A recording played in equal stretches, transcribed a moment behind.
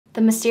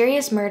The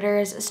mysterious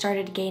murders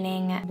started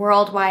gaining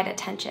worldwide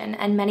attention,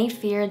 and many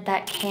feared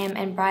that Cam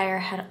and Briar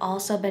had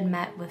also been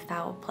met with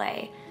foul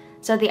play.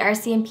 So the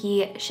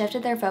RCMP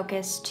shifted their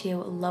focus to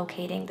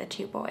locating the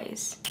two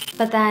boys.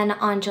 But then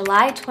on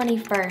July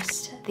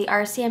 21st, the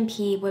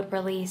RCMP would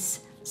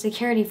release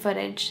security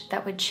footage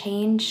that would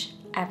change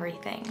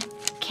everything.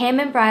 Cam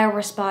and Briar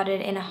were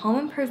spotted in a home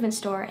improvement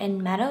store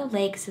in Meadow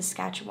Lake,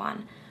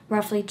 Saskatchewan,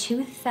 roughly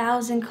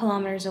 2,000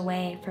 kilometers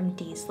away from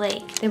Dease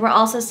Lake. They were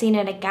also seen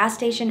at a gas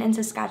station in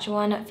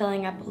Saskatchewan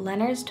filling up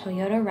Leonard's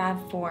Toyota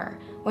RAV4,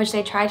 which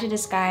they tried to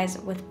disguise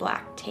with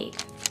black tape.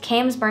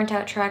 Cam's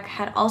burnt-out truck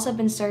had also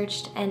been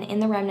searched, and in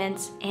the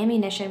remnants,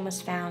 ammunition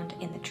was found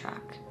in the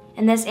truck.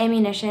 And this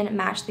ammunition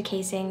matched the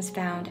casings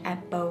found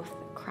at both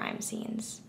crime scenes.